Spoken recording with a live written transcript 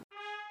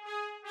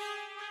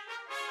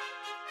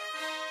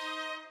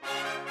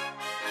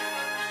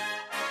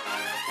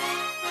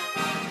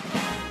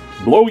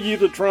Blow ye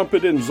the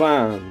trumpet in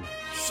Zion,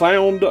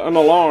 sound an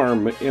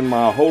alarm in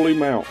my holy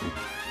mountain.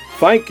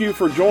 Thank you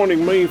for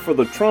joining me for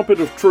the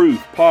Trumpet of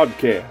Truth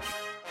podcast.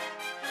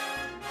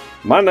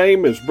 My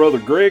name is Brother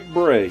Greg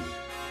Bray.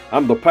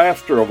 I'm the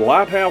pastor of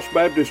Lighthouse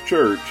Baptist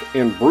Church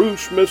in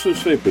Bruce,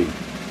 Mississippi.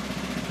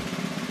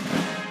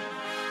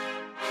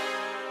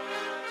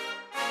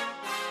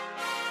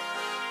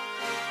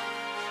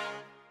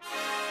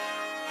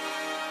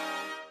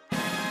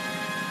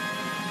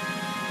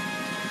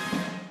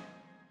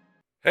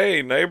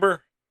 Hey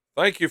neighbor,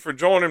 thank you for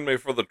joining me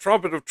for the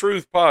Trumpet of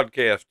Truth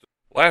podcast.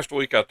 Last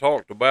week I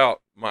talked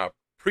about my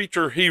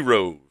preacher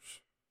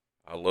heroes.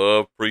 I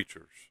love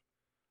preachers.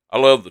 I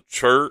love the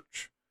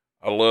church.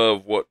 I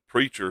love what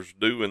preachers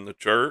do in the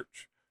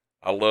church.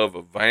 I love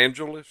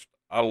evangelists.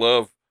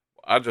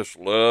 I just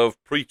love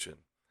preaching.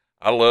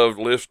 I love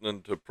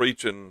listening to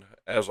preaching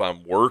as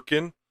I'm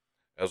working,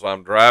 as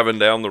I'm driving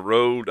down the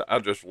road. I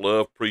just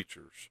love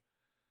preachers.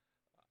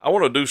 I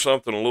want to do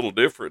something a little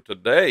different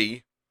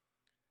today,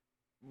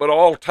 but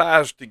all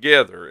ties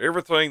together.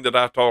 Everything that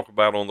I talk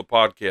about on the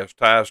podcast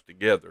ties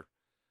together.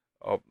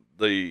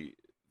 The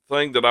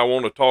thing that I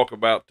want to talk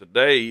about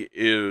today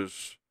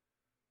is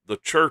the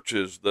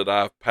churches that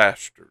I've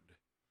pastored.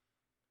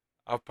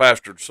 I've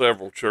pastored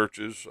several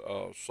churches,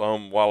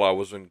 some while I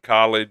was in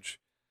college,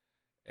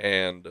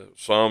 and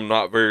some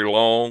not very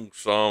long,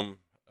 some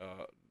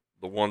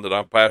the one that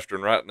I'm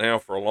pastoring right now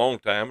for a long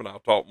time, and I'll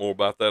talk more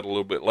about that a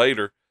little bit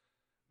later.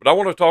 But I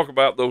want to talk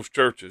about those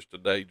churches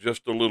today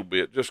just a little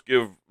bit, just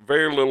give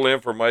very little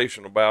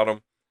information about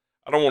them.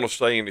 I don't want to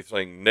say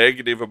anything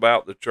negative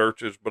about the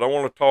churches, but I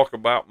want to talk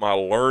about my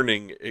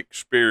learning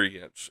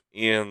experience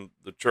in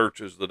the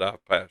churches that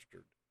I've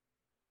pastored.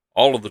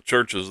 All of the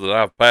churches that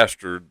I've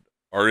pastored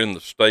are in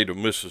the state of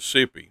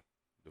Mississippi.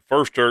 The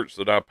first church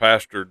that I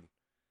pastored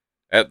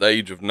at the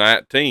age of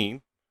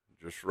 19,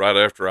 just right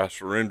after I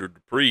surrendered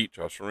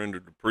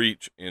to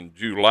preach in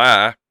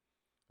July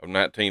of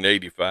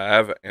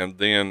 1985, and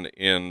then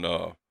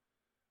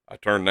I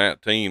turned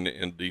 19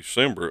 in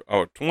December,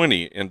 or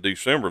 20 in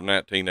December of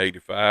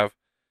 1985,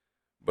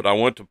 but I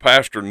went to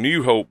pastor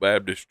New Hope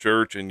Baptist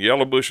Church in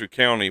Yellowbusha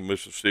County,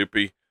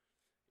 Mississippi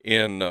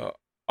in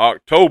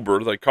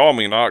October. They called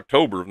me in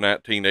October of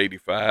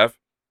 1985,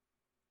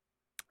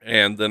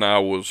 and then I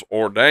was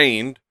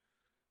ordained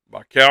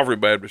by Calvary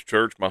Baptist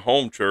Church, my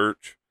home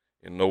church,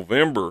 in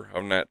November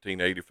of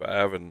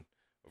 1985, and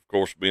of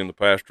course, being the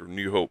pastor of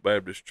New Hope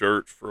Baptist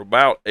Church for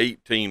about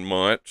 18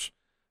 months,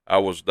 I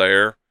was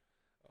there.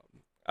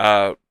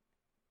 I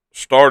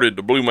started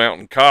the Blue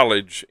Mountain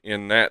College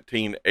in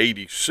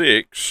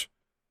 1986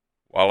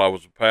 while I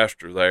was a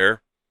pastor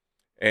there.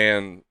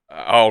 And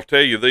I'll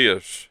tell you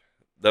this,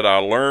 that I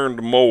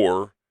learned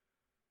more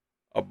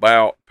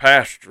about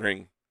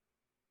pastoring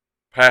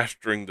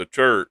the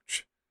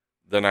church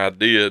than I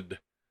did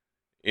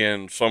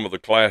in some of the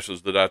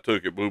classes that I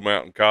took at Blue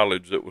Mountain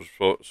College that was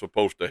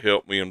supposed to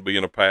help me in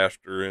being a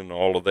pastor and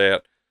all of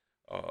that.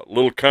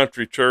 Little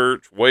country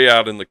church, way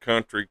out in the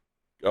country,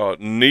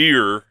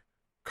 near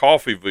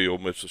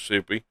Coffeyville,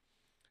 Mississippi.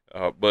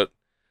 But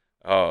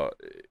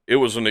it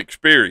was an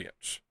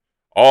experience.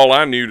 All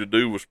I knew to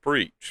do was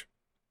preach.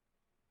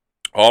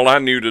 All I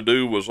knew to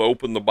do was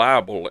open the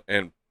Bible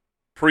and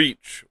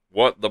preach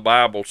what the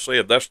Bible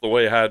said. That's the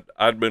way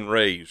I'd been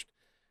raised.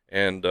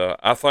 And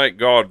I thank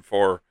God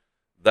for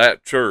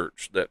that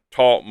church that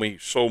taught me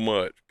so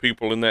much.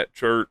 People in that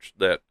church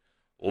that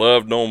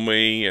loved on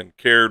me and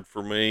cared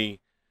for me,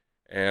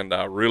 and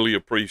I really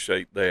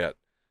appreciate that.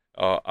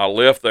 I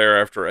left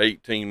there after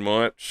 18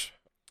 months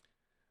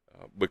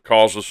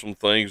because of some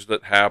things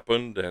that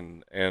happened,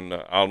 and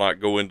I'll not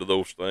go into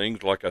those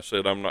things. Like I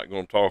said, I'm not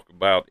going to talk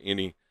about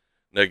any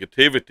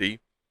negativity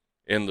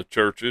in the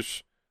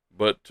churches,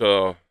 but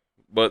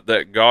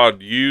that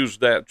God used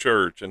that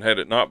church, and had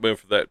it not been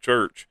for that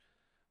church,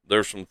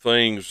 there's some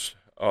things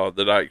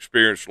that I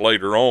experienced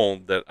later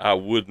on that I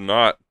would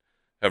not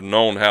have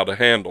known how to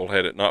handle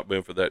had it not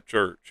been for that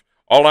church.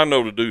 All I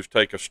know to do is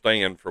take a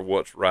stand for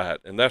what's right,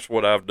 and that's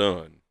what I've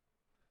done.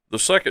 The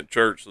second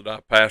church that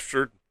I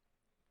pastored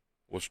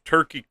was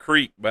Turkey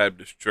Creek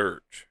Baptist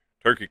Church.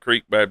 Turkey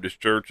Creek Baptist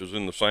Church is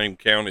in the same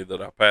county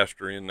that I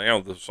pastor in now,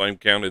 the same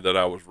county that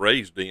I was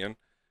raised in,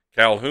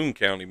 Calhoun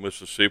County,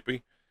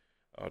 Mississippi.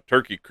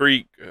 Turkey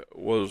Creek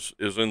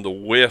is in the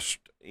west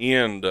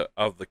end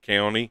of the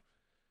county.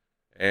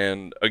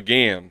 And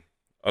again,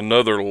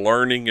 another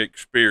learning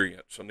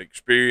experience, an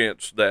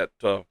experience that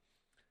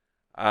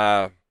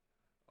I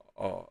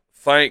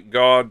thank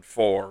God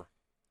for.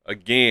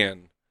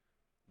 Again,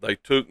 they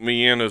took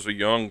me in as a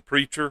young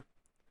preacher.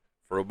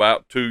 For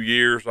about 2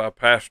 years, I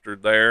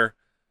pastored there.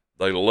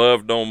 They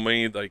loved on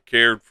me. They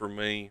cared for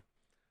me.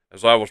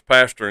 As I was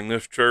pastoring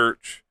this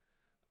church,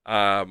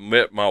 I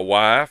met my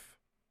wife,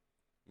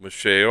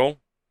 Michelle,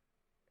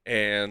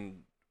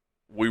 and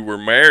we were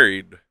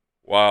married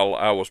while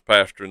I was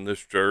pastoring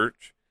this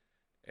church,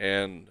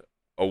 and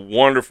a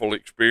wonderful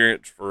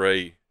experience for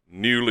a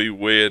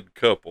newlywed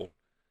couple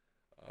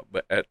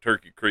at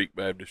Turkey Creek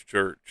Baptist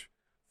Church.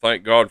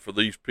 thank God for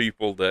these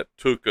people that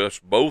took us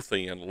both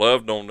in,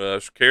 loved on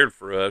us, cared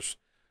for us.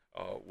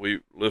 We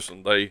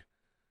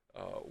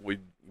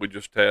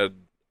just had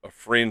a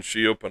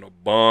friendship and a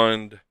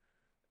bond,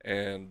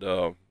 and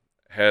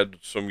had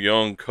some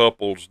young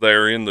couples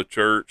there in the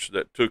church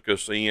that took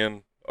us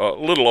in, a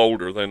little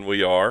older than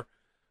we are,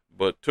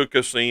 but took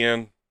us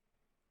in,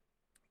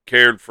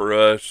 cared for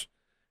us,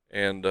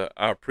 and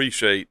I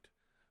appreciate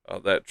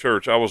that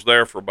church. I was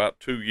there for about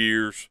 2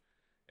 years,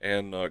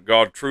 and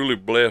God truly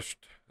blessed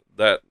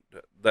that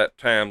that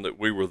time that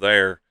we were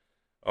there.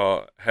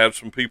 Had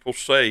some people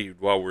saved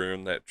while we were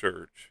in that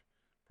church.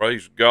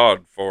 Praise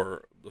God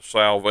for the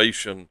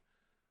salvation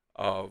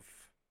of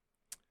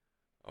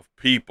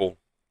people,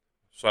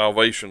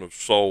 salvation of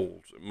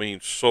souls. It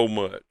means so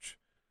much.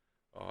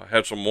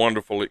 Had some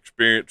wonderful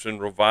experience in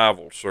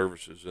revival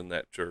services in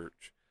that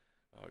church.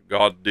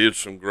 God did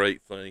some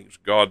great things.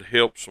 God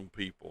helped some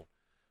people.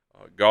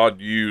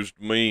 God used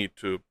me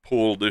to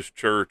pull this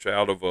church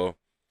out of a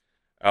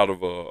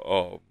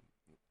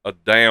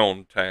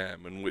down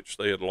time in which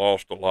they had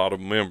lost a lot of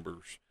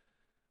members.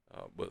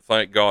 But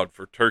thank God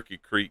for Turkey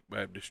Creek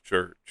Baptist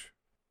Church.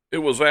 It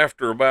was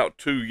after about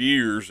 2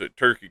 years at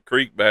Turkey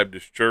Creek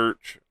Baptist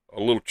Church, a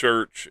little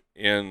church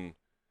in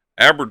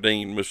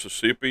Aberdeen,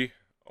 Mississippi,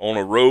 on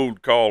a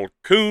road called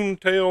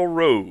Coontail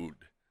Road.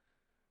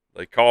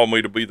 They called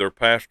me to be their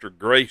pastor,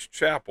 Grace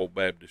Chapel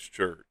Baptist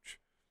Church.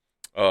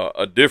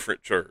 A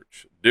different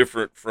church,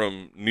 different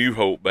from New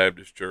Hope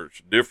Baptist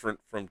Church, different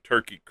from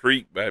Turkey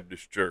Creek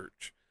Baptist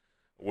Church,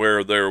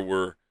 where there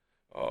were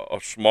a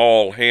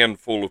small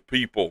handful of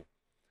people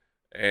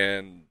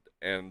and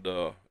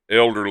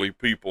elderly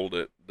people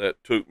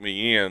that took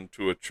me in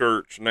to a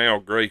church, now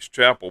Grace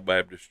Chapel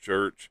Baptist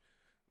Church,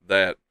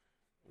 that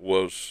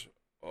was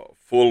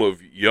full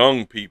of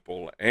young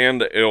people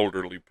and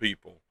elderly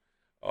people,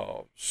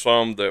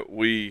 some that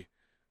we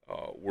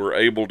were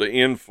able to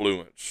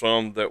influence,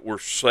 some that were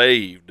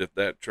saved at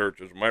that church.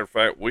 As a matter of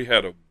fact, we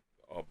had a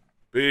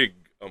big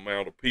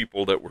amount of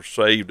people that were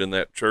saved in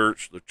that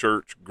church. The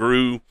church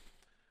grew.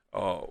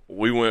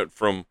 We went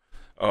from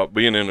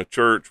being in a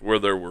church where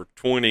there were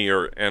 20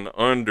 and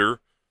under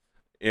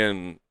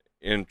in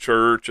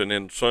church and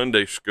in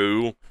Sunday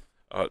school,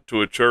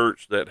 to a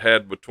church that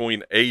had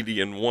between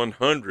 80 and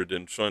 100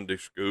 in Sunday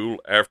school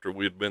after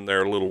we had been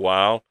there a little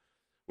while.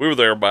 We were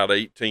there about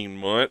 18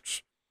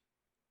 months.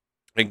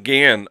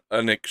 Again,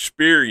 an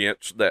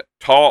experience that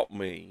taught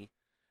me,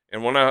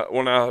 and when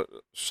I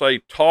say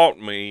taught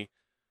me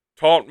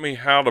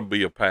how to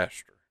be a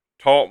pastor,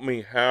 taught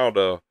me how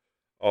to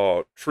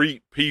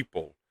treat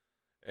people,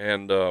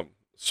 and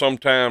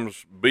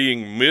sometimes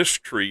being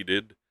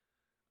mistreated,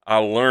 I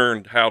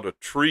learned how to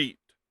treat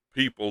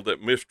people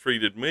that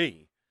mistreated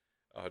me.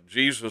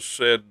 Jesus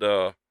said,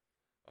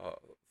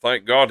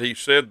 thank God he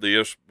said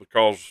this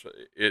because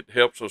it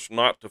helps us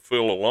not to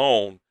feel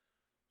alone.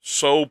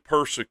 So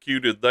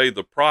persecuted they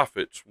the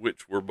prophets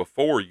which were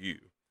before you.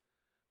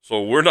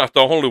 So we're not the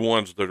only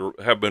ones that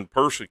have been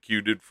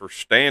persecuted for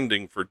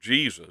standing for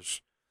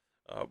Jesus,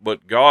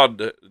 but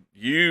God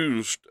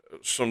used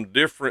some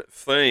different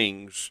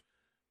things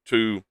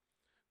to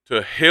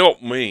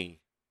help me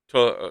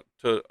to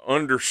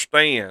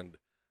understand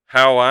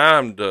how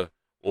I'm to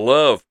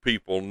love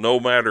people no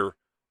matter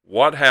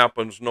what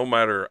happens, no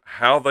matter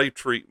how they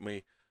treat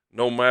me,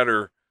 no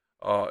matter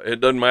it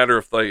doesn't matter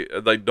if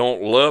they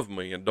don't love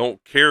me and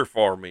don't care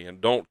for me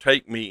and don't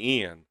take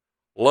me in.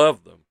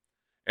 Love them.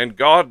 And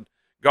God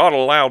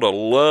allowed a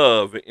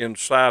love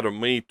inside of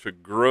me to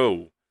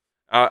grow.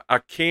 I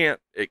can't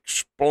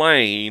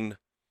explain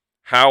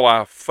how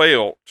I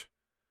felt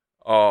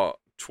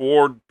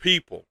toward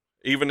people,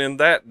 even in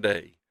that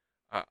day.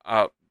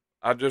 I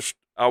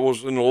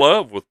was in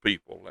love with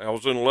people. I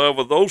was in love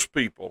with those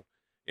people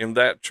in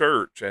that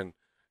church, and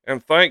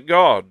thank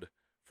God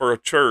for a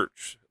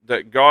church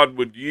that God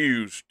would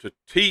use to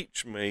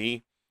teach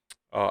me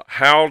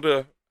how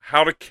to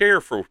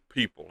care for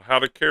people,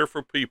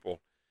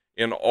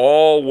 in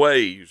all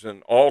ways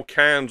and all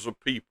kinds of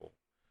people.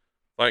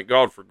 Thank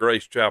God for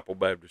Grace Chapel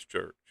Baptist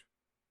Church.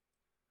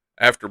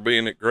 After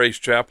being at Grace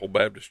Chapel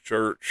Baptist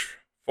Church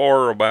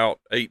for about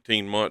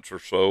 18 months or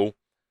so,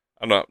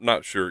 I'm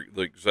not sure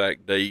the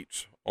exact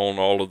dates on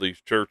all of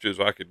these churches.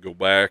 I could go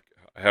back.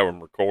 I have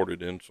them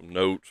recorded in some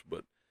notes,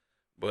 but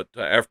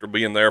after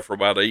being there for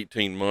about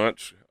 18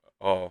 months,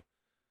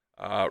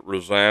 I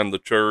resigned the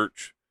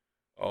church,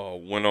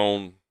 went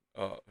on,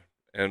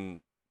 and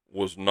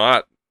was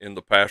not in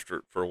the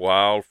pastorate for a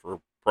while, for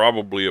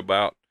probably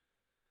about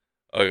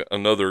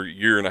another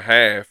year and a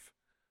half.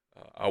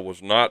 I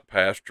was not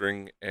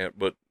pastoring,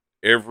 but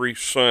every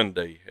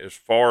Sunday, as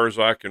far as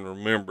I can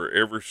remember,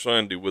 every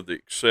Sunday, with the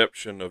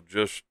exception of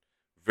just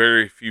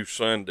very few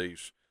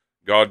Sundays,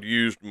 God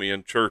used me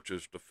in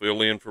churches to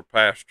fill in for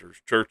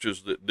pastors,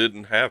 churches that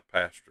didn't have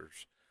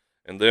pastors.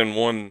 And then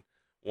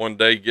one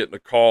day getting a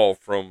call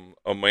from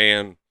a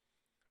man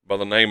by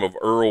the name of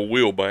Earl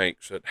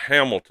Wilbanks at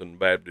Hamilton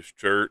Baptist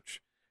Church,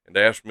 and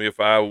asked me if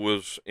I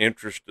was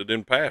interested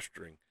in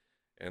pastoring.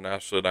 And I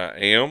said, I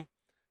am.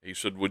 He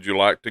said, "Would you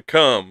like to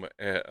come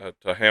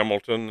to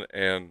Hamilton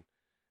and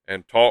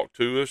talk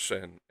to us?"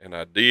 And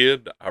I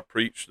did. I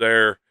preached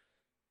there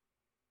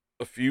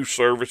a few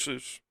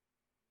services,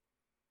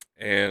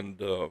 and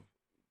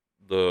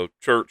the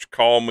church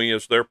called me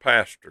as their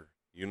pastor.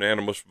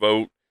 Unanimous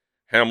vote,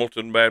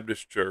 Hamilton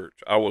Baptist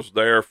Church. I was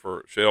there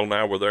for, Shell and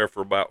I were there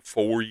for about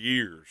 4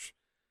 years.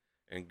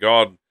 And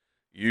God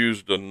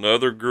used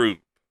another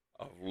group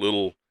of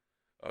little,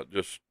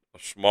 just a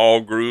small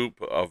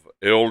group of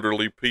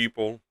elderly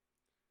people,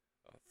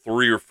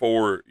 3 or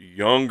 4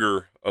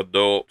 younger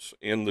adults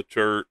in the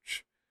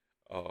church,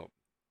 uh,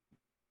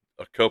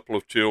 a couple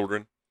of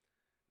children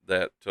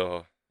that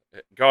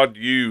God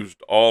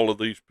used all of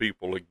these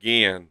people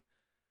again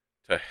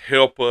to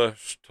help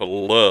us to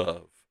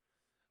love.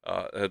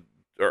 Uh,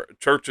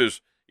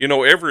 Churches,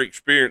 every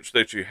experience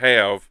that you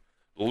have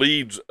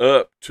leads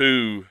up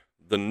to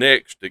the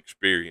next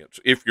experience.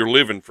 If you're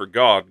living for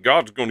God,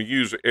 God's going to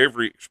use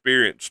every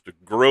experience to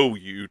grow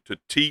you, to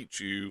teach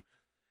you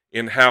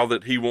in how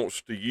that He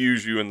wants to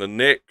use you in the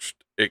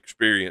next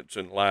experience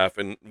in life.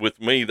 And with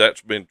me,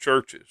 that's been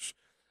churches.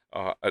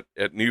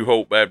 At New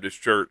Hope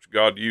Baptist Church,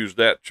 God used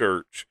that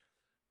church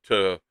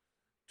to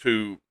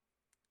to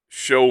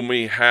show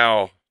me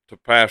how to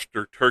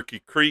pastor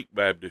Turkey Creek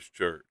Baptist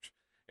Church.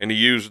 And He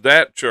used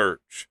that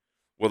church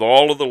with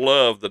all of the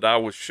love that I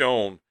was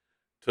shown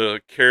to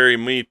carry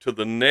me to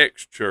the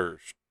next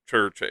church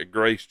at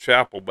Grace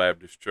Chapel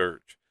Baptist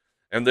Church.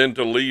 And then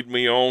to lead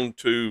me on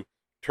to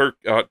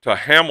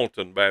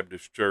Hamilton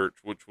Baptist Church,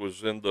 which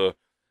was in the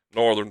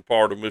northern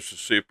part of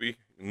Mississippi,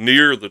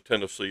 near the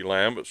Tennessee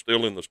line, but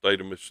still in the state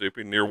of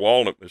Mississippi, near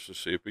Walnut,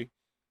 Mississippi.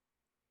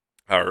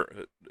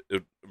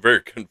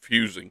 Very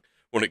confusing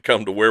when it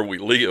come to where we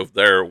live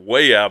there,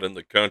 way out in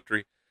the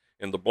country,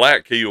 in the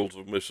Black Hills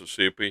of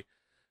Mississippi.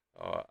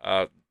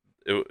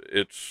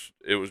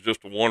 It was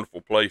just a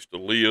wonderful place to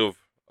live,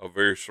 a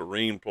very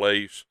serene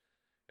place,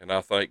 and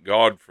I thank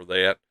God for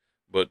that.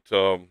 But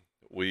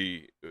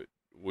we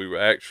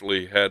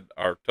actually had,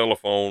 our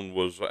telephone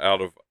was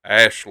out of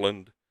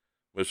Ashland,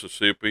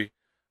 Mississippi.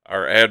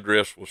 Our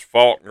address was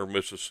Faulkner,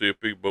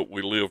 Mississippi, but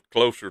we lived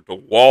closer to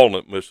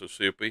Walnut,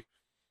 Mississippi,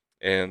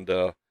 and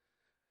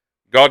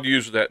God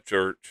used that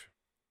church.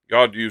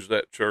 God used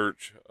that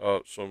church.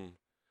 Some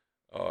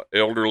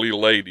elderly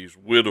ladies,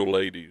 widow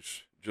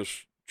ladies,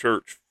 just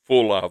church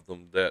full of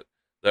them that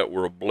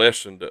were a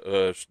blessing to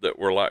us, that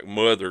were like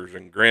mothers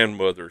and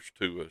grandmothers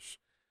to us.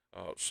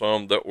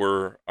 Some that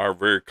were our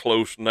very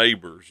close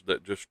neighbors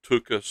that just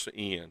took us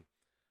in.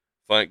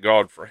 Thank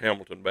God for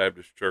Hamilton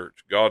Baptist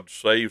Church. God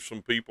saved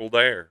some people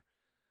there.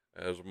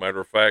 As a matter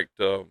of fact,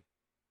 I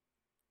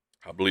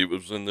believe it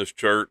was in this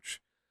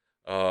church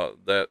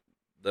that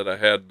I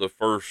had the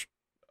first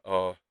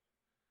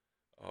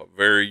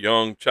very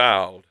young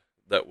child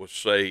that was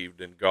saved,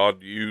 and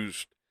God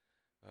used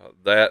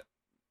that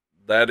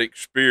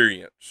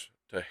experience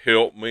to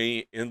help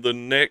me in the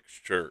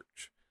next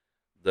church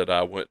that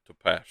I went to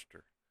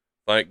pastor.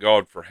 Thank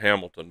God for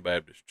Hamilton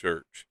Baptist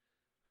Church.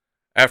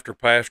 After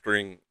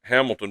pastoring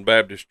Hamilton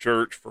Baptist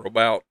Church for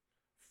about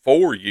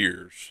 4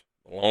 years,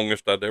 the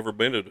longest I'd ever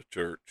been at a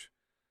church,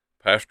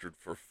 pastored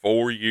for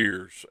 4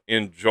 years,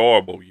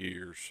 enjoyable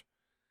years.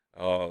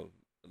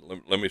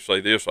 Let me say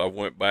this, I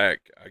went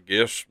back, I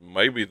guess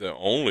maybe the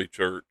only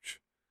church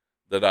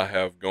that I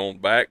have gone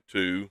back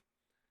to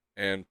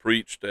and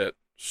preached at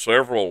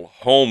several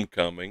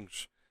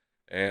homecomings.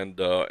 And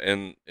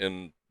the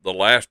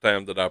last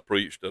time that I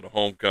preached at a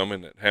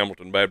homecoming at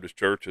Hamilton Baptist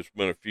Church, it's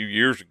been a few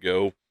years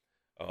ago.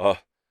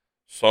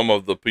 Some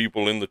of the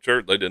people in the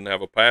church, they didn't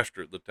have a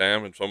pastor at the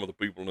time, and some of the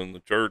people in the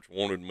church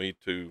wanted me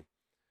to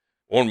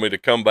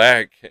come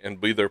back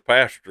and be their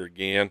pastor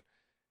again.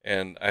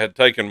 And I had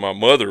taken my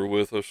mother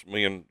with us.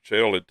 Me and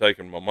Shell had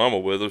taken my mama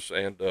with us,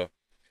 and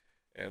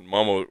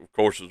Mama, of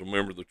course, is a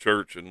member of the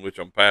church in which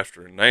I'm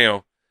pastoring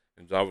now,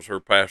 and I was her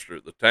pastor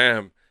at the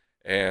time.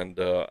 And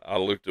I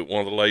looked at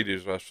one of the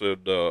ladies. I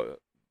said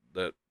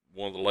that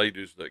one of the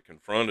ladies that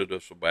confronted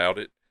us about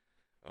it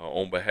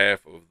on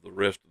behalf of the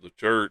rest of the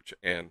church,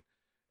 and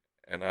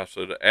I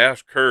said,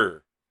 ask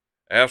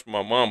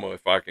my mama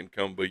if I can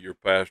come be your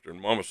pastor.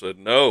 And Mama said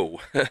no,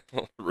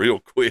 real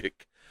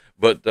quick.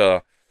 But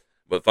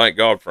thank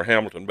God for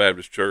Hamilton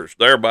Baptist Church.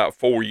 There about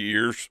 4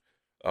 years,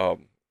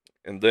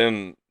 and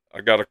then I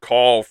got a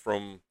call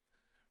from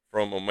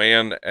a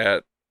man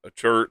at a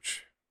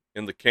church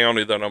in the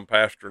county that I'm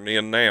pastoring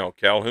in now,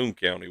 Calhoun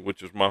County,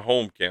 which is my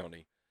home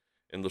county,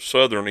 in the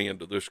southern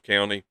end of this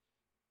county,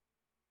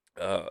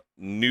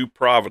 New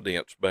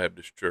Providence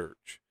Baptist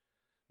Church.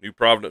 New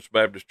Providence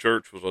Baptist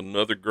Church was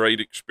another great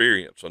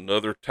experience,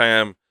 another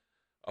time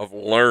of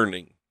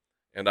learning,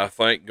 and I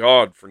thank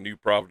God for New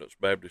Providence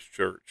Baptist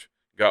Church.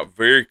 Got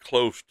very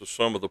close to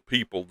some of the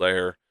people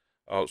there.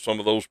 Some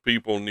of those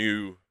people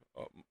knew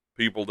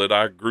people that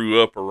I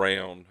grew up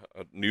around,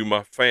 knew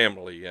my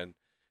family, and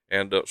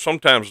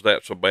sometimes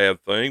that's a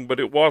bad thing, but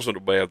it wasn't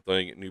a bad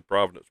thing at New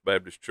Providence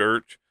Baptist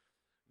Church.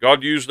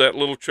 God used that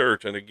little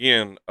church, and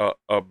again,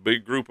 a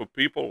big group of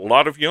people, a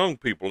lot of young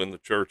people in the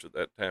church at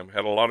that time,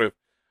 had a lot of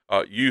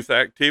youth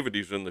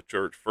activities in the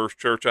church. First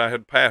church I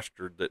had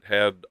pastored that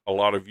had a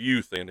lot of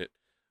youth in it,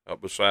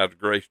 besides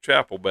Grace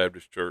Chapel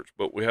Baptist Church.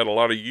 But we had a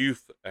lot of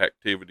youth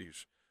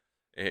activities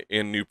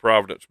in New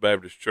Providence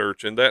Baptist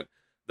Church, and that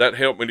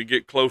helped me to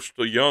get close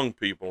to young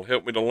people,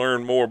 helped me to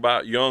learn more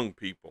about young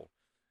people.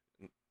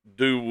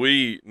 Do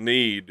we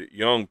need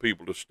young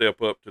people to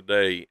step up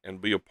today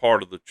and be a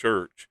part of the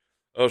church?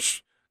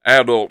 Us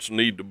adults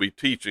need to be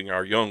teaching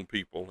our young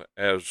people,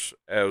 as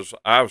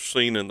I've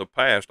seen in the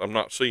past. I'm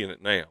not seeing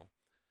it now,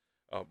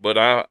 but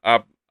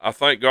I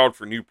thank God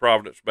for New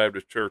Providence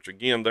Baptist Church.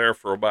 Again, there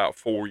for about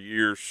 4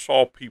 years,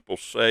 saw people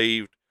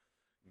saved.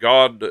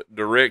 God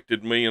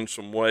directed me in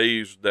some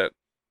ways that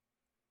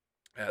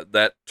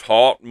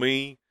taught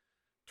me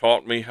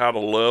how to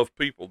love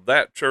people.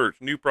 That church,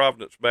 New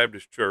Providence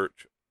Baptist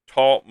Church,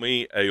 taught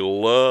me a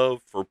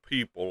love for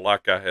people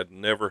like I had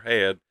never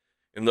had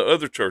in the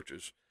other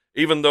churches.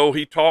 Even though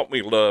he taught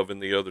me love in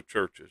the other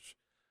churches,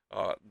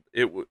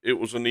 it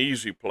was an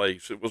easy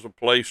place. It was a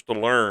place to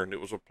learn. It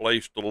was a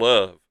place to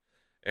love,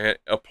 and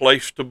a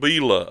place to be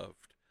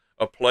loved,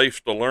 a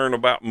place to learn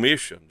about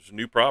missions.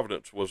 New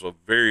Providence was a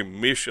very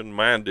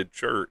mission-minded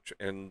church,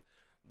 and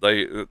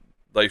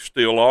they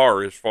still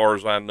are, as far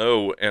as I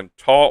know, and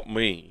taught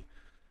me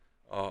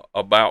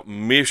about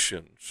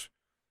missions.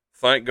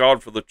 Thank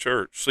God for the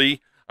church.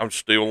 See, I'm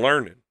still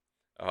learning.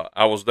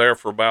 I was there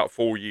for about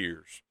 4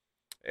 years,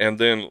 and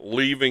then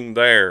leaving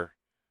there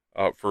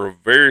for a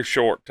very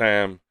short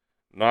time,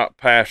 not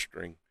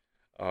pastoring.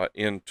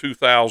 In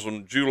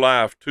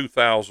July of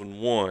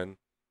 2001,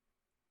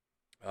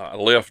 I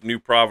left New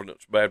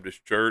Providence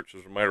Baptist Church.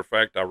 As a matter of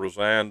fact, I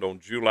resigned on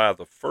July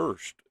the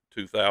 1st,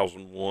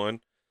 2001.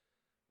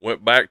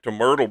 Went back to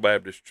Myrtle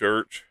Baptist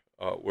Church,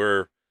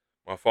 where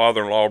my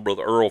father-in-law,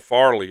 Brother Earl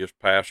Farley, is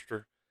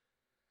pastor,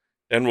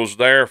 and was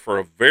there for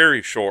a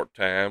very short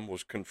time.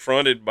 Was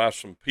confronted by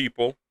some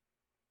people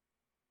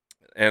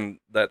and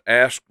that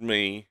asked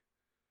me,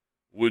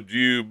 would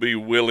you be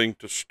willing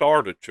to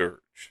start a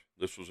church?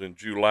 This was in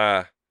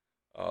July,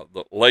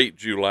 the late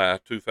July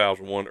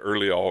 2001,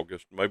 early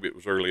August. Maybe it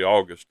was early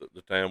August at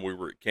the time. We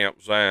were at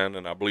Camp Zion,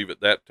 and I believe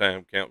at that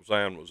time Camp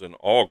Zion was in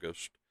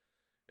August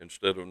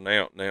instead of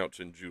now. Now it's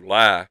in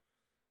July,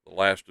 the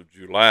last of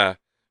July.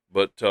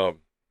 But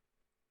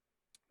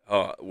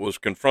was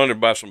confronted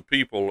by some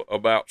people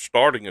about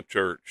starting a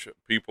church,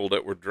 people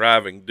that were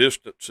driving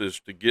distances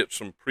to get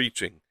some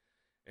preaching,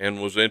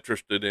 and was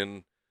interested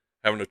in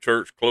having a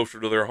church closer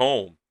to their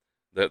home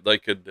that they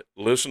could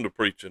listen to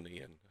preaching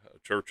in.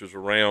 Churches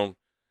around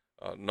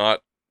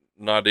not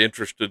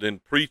interested in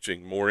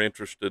preaching, more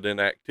interested in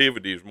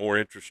activities, more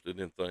interested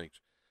in things,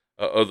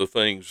 other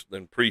things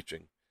than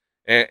preaching.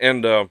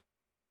 And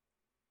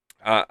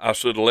I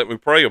said, let me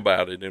pray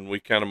about it, and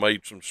we kind of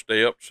made some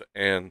steps.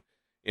 And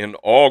in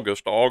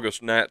August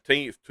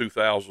 19th,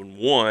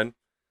 2001,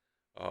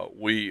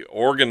 we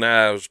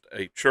organized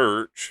a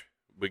church,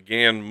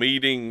 began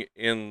meeting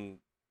in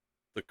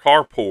the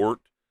carport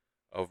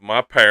of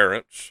my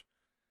parents,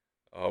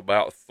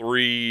 about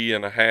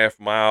 3.5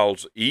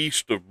 miles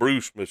east of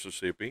Bruce,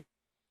 Mississippi,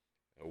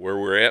 where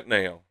we're at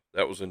now.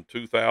 That was in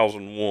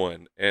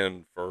 2001,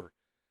 and for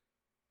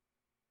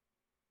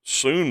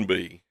soon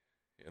be,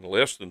 in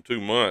less than 2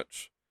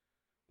 months,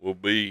 will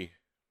be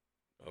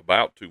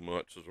about 2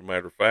 months, as a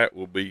matter of fact,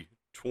 will be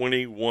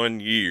 21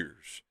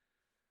 years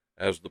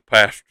as the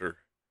pastor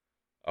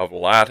of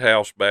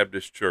Lighthouse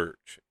Baptist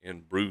Church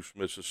in Bruce,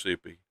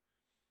 Mississippi.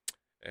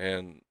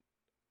 And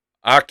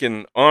I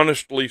can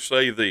honestly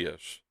say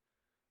this,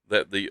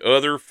 that the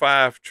other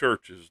 5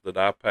 churches that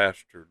I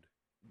pastored,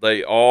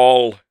 they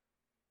all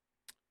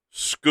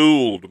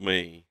schooled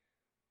me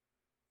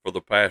for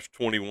the past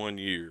 21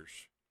 years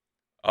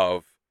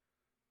of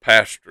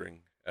pastoring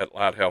at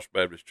Lighthouse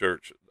Baptist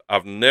Church.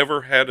 I've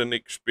never had an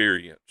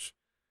experience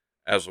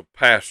as a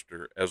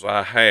pastor as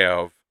I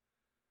have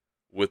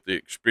with the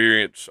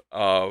experience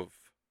of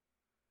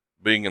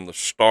being in the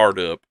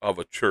startup of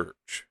a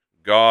church.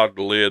 God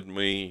led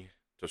me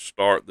to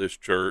start this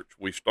church.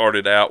 We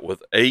started out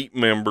with 8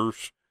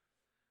 members.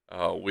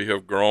 We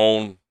have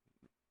grown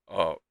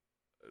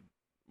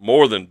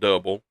more than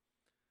double.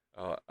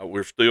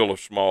 We're still a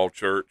small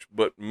church,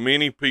 but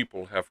many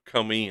people have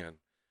come in.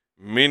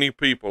 Many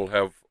people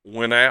have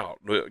went out.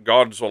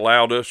 God's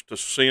allowed us to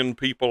send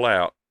people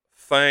out.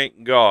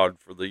 Thank God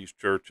for these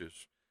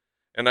churches.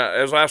 And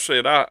as I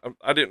said, I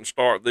didn't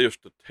start this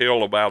to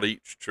tell about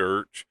each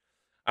church.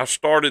 I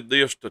started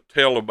this to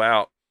tell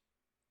about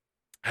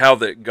how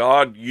that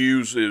God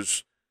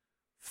uses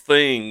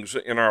things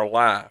in our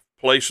life,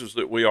 places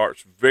that we are.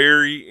 It's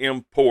very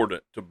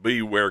important to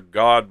be where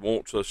God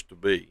wants us to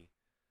be.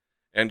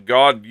 And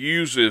God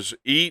uses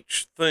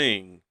each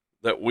thing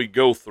that we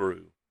go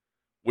through.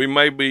 We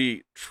may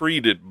be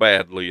treated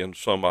badly in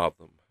some of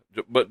them,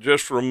 but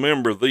just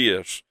remember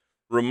this.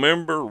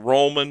 Remember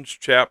Romans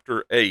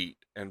chapter 8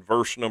 and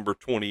verse number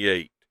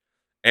 28.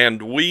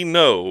 And we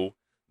know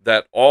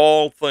that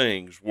all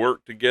things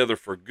work together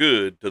for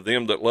good to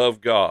them that love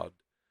God,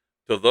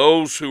 to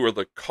those who are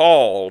the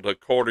called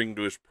according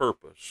to his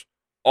purpose.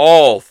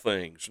 all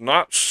things,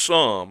 not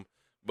some,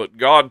 but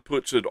God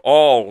puts it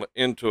all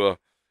into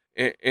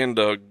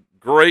a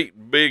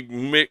great big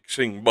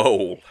mixing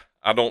bowl.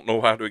 I don't know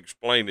how to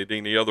explain it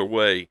any other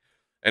way.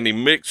 And he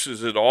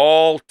mixes it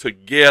all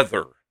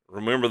together.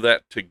 Remember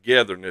that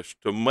togetherness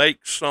to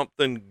make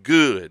something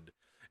good.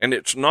 And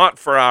it's not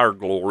for our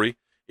glory,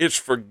 it's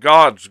for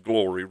God's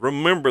glory.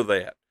 Remember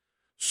that.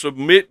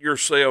 Submit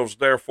yourselves,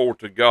 therefore,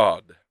 to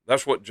God.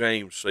 That's what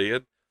James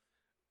said.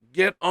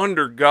 Get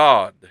under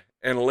God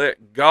and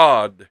let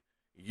God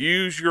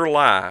use your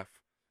life,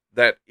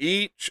 that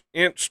each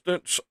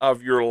instance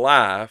of your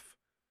life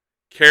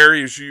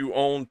carries you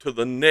on to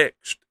the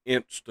next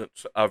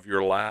instance of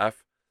your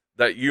life,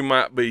 that you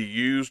might be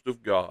used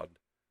of God.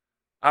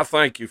 I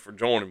thank you for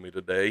joining me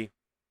today.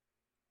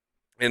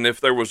 And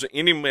if there was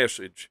any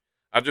message,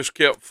 I just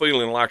kept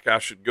feeling like I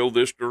should go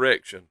this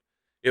direction.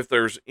 If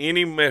there's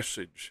any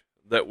message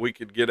that we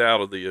could get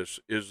out of this,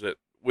 is that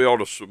we ought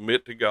to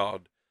submit to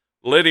God.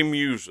 Let him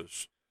use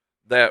us,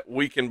 that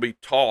we can be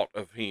taught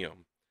of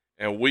him,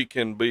 and we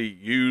can be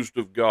used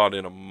of God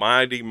in a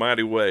mighty,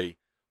 mighty way.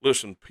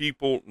 Listen,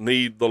 people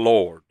need the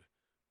Lord.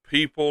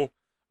 People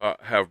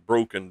have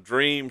broken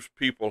dreams.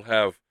 People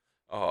have,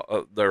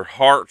 their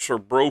hearts are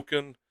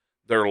broken.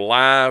 Their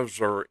lives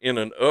are in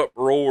an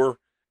uproar,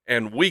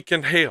 and we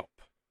can help.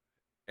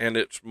 And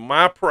it's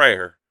my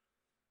prayer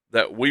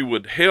that we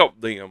would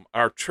help them,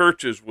 our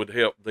churches would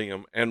help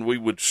them, and we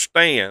would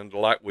stand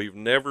like we've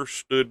never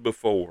stood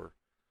before.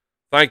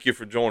 Thank you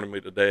for joining me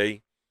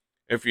today.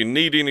 If you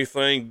need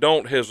anything,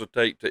 don't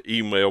hesitate to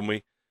email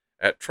me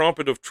at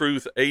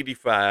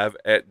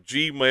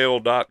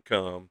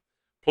trumpetoftruth85@gmail.com.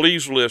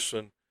 Please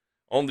listen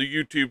on the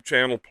YouTube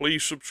channel.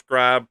 Please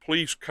subscribe.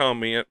 Please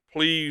comment.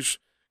 Please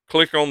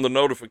click on the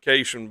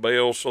notification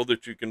bell so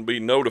that you can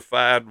be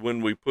notified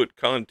when we put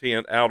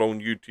content out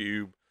on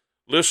YouTube.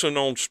 Listen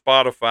on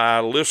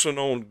Spotify. Listen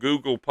on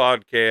Google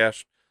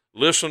Podcast.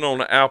 Listen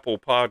on Apple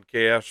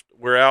Podcast.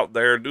 We're out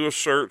there. Do a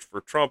search for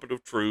Trumpet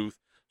of Truth.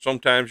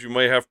 Sometimes you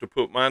may have to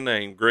put my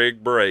name,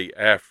 Greg Bray,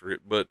 after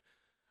it, but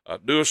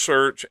do a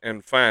search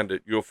and find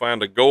it. You'll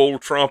find a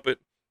gold trumpet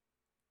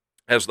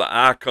as the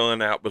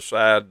icon out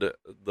beside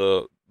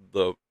the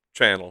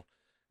channel.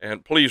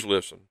 And please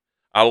listen.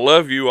 I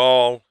love you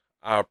all.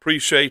 I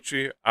appreciate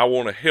you. I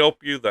want to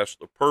help you. That's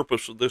the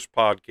purpose of this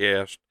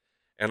podcast.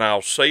 And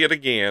I'll say it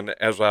again,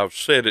 as I've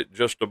said it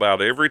just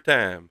about every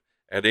time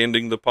at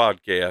ending the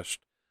podcast.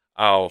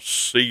 I'll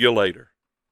see you later.